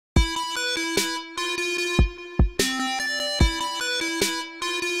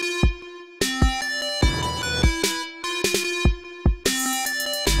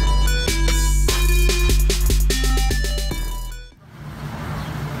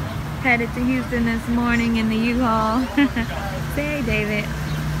Headed to Houston this morning in the U-Haul. Say hey, David.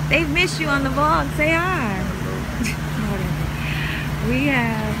 They've missed you on the vlog. Say hi. We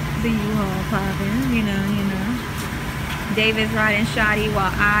have the U-Haul popping, you know. David's riding shoddy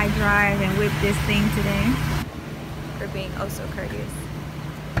while I drive and whip this thing today. For being oh so courteous.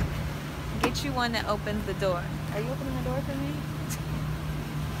 Get you one that opens the door. Are you opening the door for me?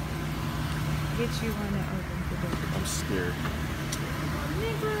 Get you one that opens the door. I'm scared.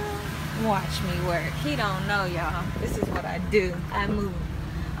 Nigga. Watch me work. He don't know, y'all. This is what I do. I move.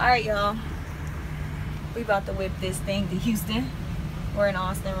 Alright, y'all. We about to whip this thing to Houston. We're in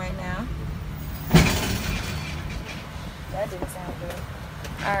Austin right now. That didn't sound good.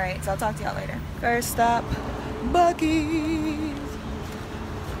 Alright, so I'll talk to y'all later. First stop, Buc-ee's.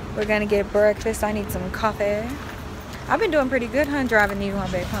 We're gonna get breakfast. I need some coffee. I've been doing pretty good, huh? Driving the U-Haul,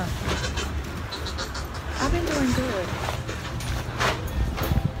 babe, huh? I've been doing good.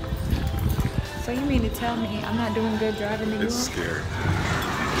 So you mean to tell me I'm not doing good driving the U-Haul? It's scary.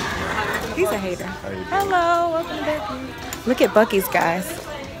 He's a hater. Hello, welcome to Buc-ee's. Look at Buc-ee's, guys.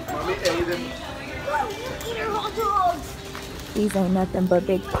 These ain't nothing but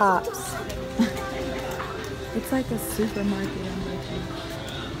big pops. It's like a supermarket in Buc-ee's.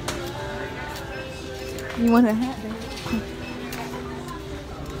 You want a hat, babe?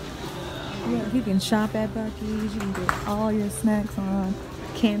 Yeah, you can shop at Buc-ee's. You can get all your snacks on,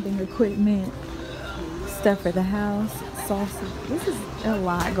 camping equipment, stuff for the house, sausage. This is a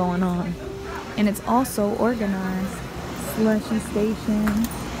lot going on. And it's also organized. Slushy stations.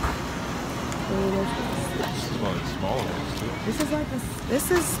 This is like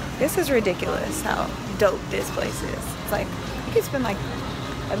this is ridiculous how dope this place is. It's like you could spend like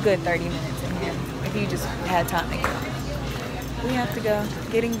a good 30 minutes in here if you just had time to go. We have to go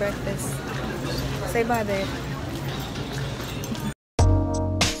getting breakfast. Say bye, babe.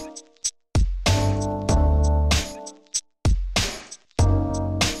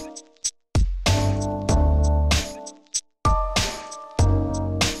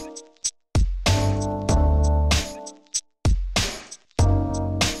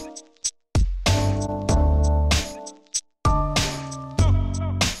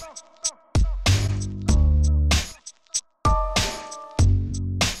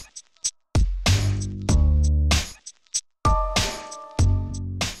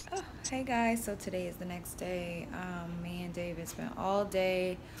 Hey guys, so today is the next day. Me and David spent all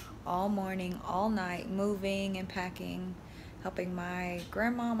day, all morning, all night moving and packing, helping my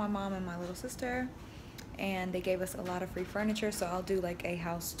grandma, my mom, and my little sister. And they gave us a lot of free furniture, so I'll do like a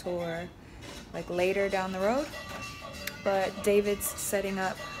house tour like later down the road. But David's setting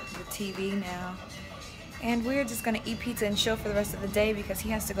up the TV now. And we're just gonna eat pizza and chill for the rest of the day because he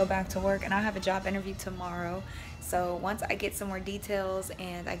has to go back to work and I have a job interview tomorrow. So once I get some more details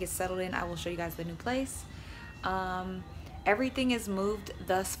and I get settled in, I will show you guys the new place. Everything is moved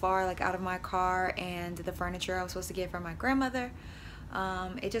thus far, like out of my car, and the furniture I was supposed to get from my grandmother.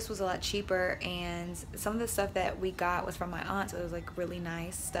 It just was a lot cheaper, and some of the stuff that we got was from my aunt, so it was like really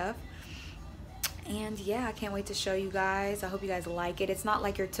nice stuff. And yeah, I can't wait to show you guys. I hope you guys like it. It's not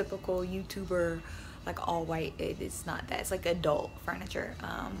like your typical YouTuber like all white. It's not that. It's like adult furniture,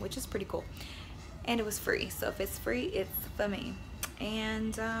 which is pretty cool, and it was free. So if it's free, it's for me.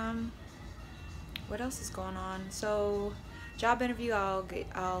 And what else is going on? So job interview,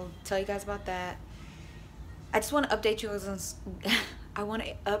 I'll tell you guys about that. I just want to update you guys on I want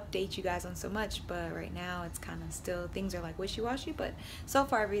to update you guys on so much, but right now it's kind of still, things are like wishy-washy, but so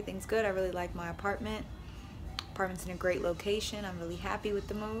far everything's good. I really like my apartment. Apartment's in a great location. I'm really happy with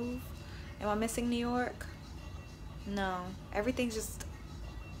the move. Am I missing New York? No. Everything's just,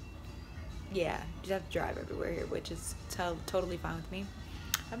 yeah, you just have to drive everywhere here, which is totally fine with me.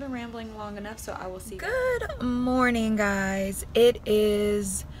 I've been rambling long enough, so I will see. Good morning, guys. It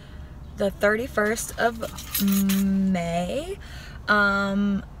is the 31st of May.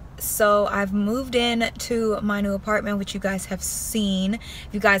 So I've moved in to my new apartment, which you guys have seen. If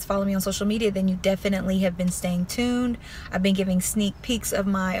you guys follow me on social media, then you definitely have been staying tuned. I've been giving sneak peeks of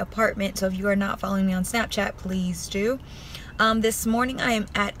my apartment, so if you are not following me on Snapchat, please do. This morning I am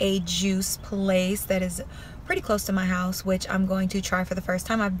at a juice place that is pretty close to my house, which I'm going to try for the first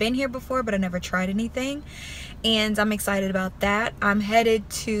time. I've been here before, but I never tried anything, and I'm excited about that. I'm headed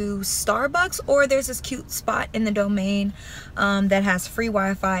to Starbucks, or there's this cute spot in the Domain that has free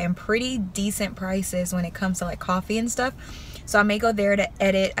Wi-Fi and pretty decent prices when it comes to like coffee and stuff. So I may go there to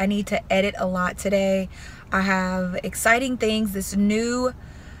edit. I need to edit a lot today. I have exciting things. This new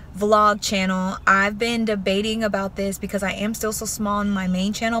vlog channel. I've been debating about this because I am still so small on my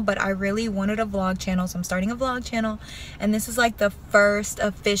main channel, but I really wanted a vlog channel, so I'm starting a vlog channel, and this is like the first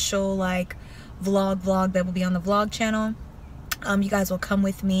official like vlog that will be on the vlog channel. You guys will come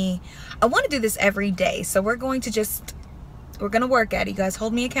with me. I want to do this every day, so we're going to work at it. You guys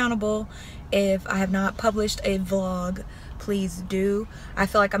hold me accountable. If I have not published a vlog, please do. I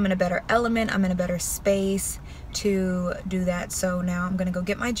feel like I'm in a better element, I'm in a better space to do that. So now I'm gonna go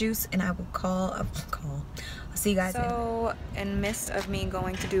get my juice and I will I'll see you guys. So in midst of me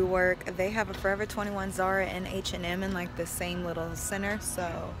going to do work, they have a Forever 21, Zara, and H&M in like the same little center,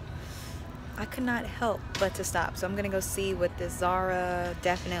 so I could not help but to stop. So I'm gonna go see what this Zara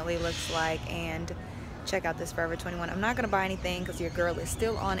definitely looks like and check out this Forever 21. I'm not gonna buy anything because your girl is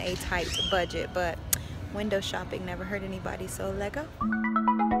still on a tight budget, but window shopping never hurt anybody, so let go.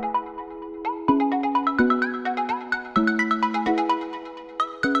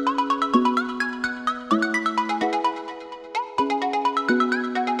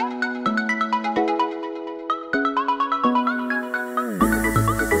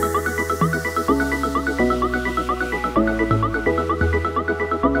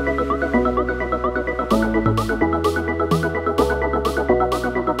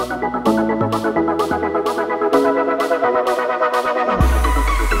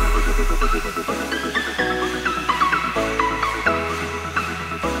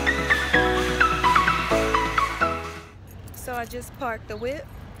 So I just parked the whip.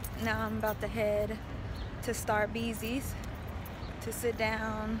 Now I'm about to head to Starbucks to sit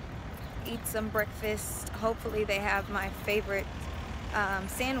down, eat some breakfast. Hopefully they have my favorite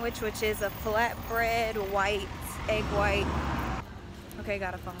sandwich, which is a flatbread white, egg white. Okay,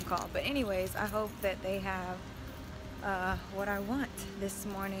 got a phone call. But anyways, I hope that they have what I want this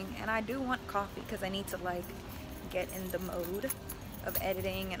morning. And I do want coffee because I need to like get in the mode of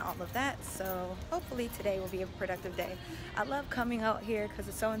editing and all of that. So hopefully today will be a productive day. I love coming out here because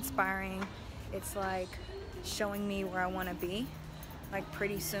it's so inspiring. It's like showing me where I want to be like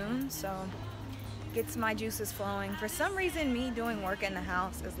pretty soon, so gets my juices flowing. For some reason, me doing work in the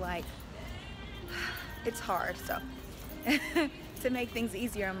house is like, it's hard, so to make things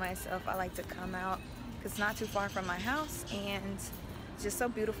easier on myself, I like to come out because it's not too far from my house and it's just so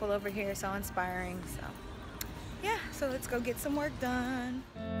beautiful over here, so inspiring. So yeah, so let's go get some work done.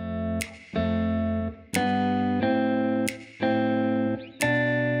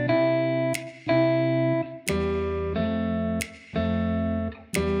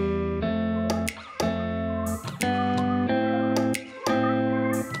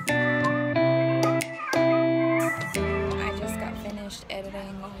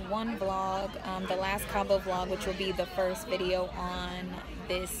 Editing one vlog, the last combo vlog, which will be the first video on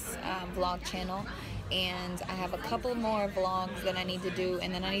this vlog channel, and I have a couple more vlogs that I need to do,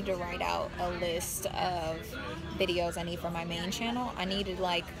 and then I need to write out a list of videos I need for my main channel. I needed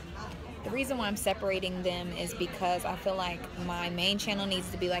like, the reason why I'm separating them is because I feel like my main channel needs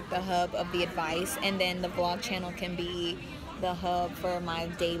to be like the hub of the advice, and then the vlog channel can be the hub for my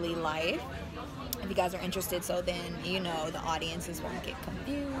daily life. If you guys are interested, so then you know the audiences won't get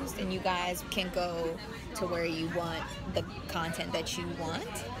confused and you guys can go to where you want the content that you want.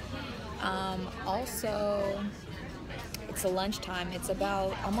 Also, it's a lunchtime. It's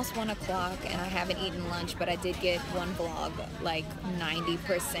about almost 1 o'clock and I haven't eaten lunch, but I did get one vlog like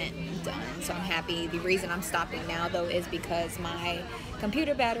 90% done, so I'm happy. The reason I'm stopping now though is because my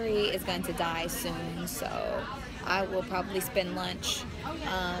computer battery is going to die soon, so I will probably spend lunch,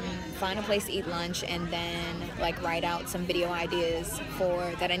 find a place to eat lunch, and then like write out some video ideas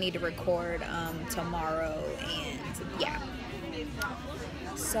that I need to record tomorrow, and yeah.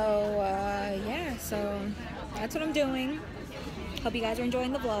 So yeah, so that's what I'm doing. Hope you guys are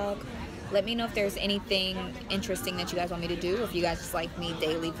enjoying the vlog. Let me know if there's anything interesting that you guys want me to do. If you guys just like me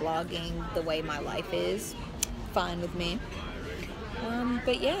daily vlogging the way my life is, fine with me.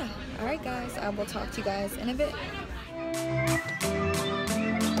 But yeah, alright guys, I will talk to you guys in a bit.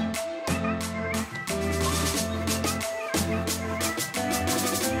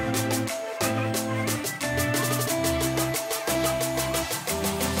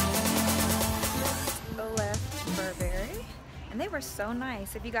 Left Burberry, and they were so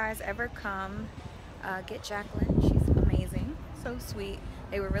nice. If you guys ever come, get Jacqueline. She's amazing, so sweet.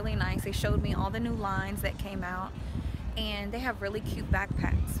 They were really nice. They showed me all the new lines that came out, and they have really cute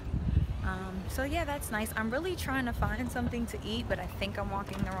backpacks. So yeah, that's nice. I'm really trying to find something to eat, but I think I'm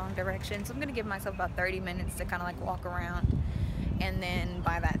walking the wrong direction, so I'm gonna give myself about 30 minutes to kind of like walk around and then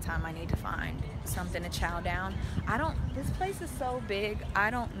by that time I need to find something to chow down. This place is so big, I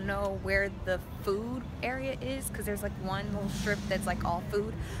don't know where the food area is, because there's like one little strip that's like all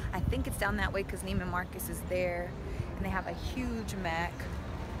food. I think it's down that way because Neiman Marcus is there, and they have a huge Mac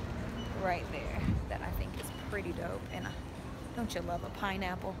right there that I think is pretty dope. And don't you love a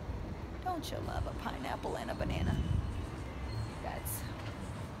pineapple? Don't you love a pineapple and a banana? That's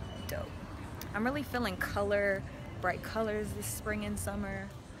dope. I'm really feeling bright colors this spring and summer.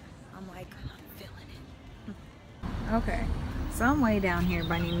 I'm feeling it. Okay, so I'm way down here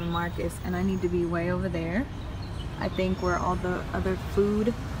by Neiman Marcus, and I need to be way over there, I think, where all the other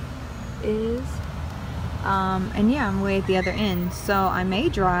food is. And yeah, I'm way at the other end, so I may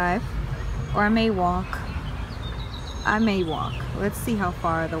drive or I may walk. I may walk. Let's see how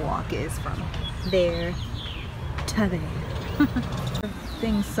far the walk is from there to there.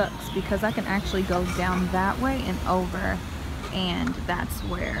 Thing sucks because I can actually go down that way and over, and that's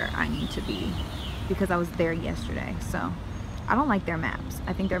where I need to be because I was there yesterday. So I don't like their maps.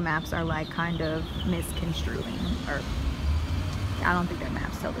 I think their maps are like kind of misconstruing, or I don't think their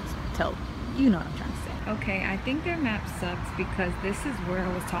maps tell you know what I'm trying to say. Okay, I think their map sucks because this is where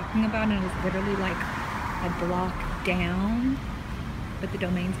I was talking about, and it's literally like a block down, but the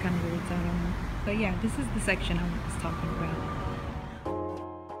domain's kind of weird, so I don't know. But yeah, this is the section I was talking about.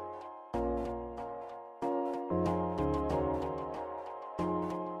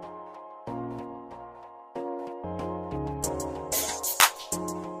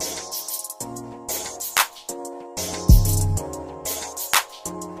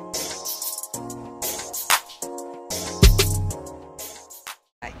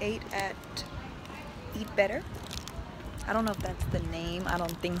 I ate at Eat Better. I don't know if that's the name, I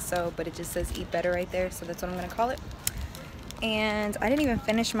don't think so, but it just says Eat Better right there, so that's what I'm gonna call it. And I didn't even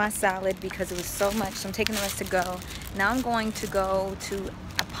finish my salad because it was so much, so I'm taking the rest to go. Now I'm going to go to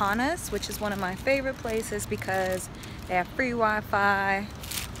Apanas, which is one of my favorite places because they have free Wi-Fi,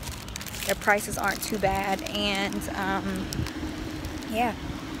 their prices aren't too bad, and yeah,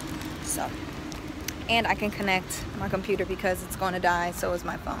 so. And I can connect my computer because it's going to die, so is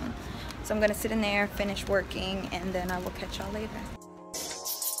my phone. So I'm going to sit in there, finish working, and then I will catch y'all later.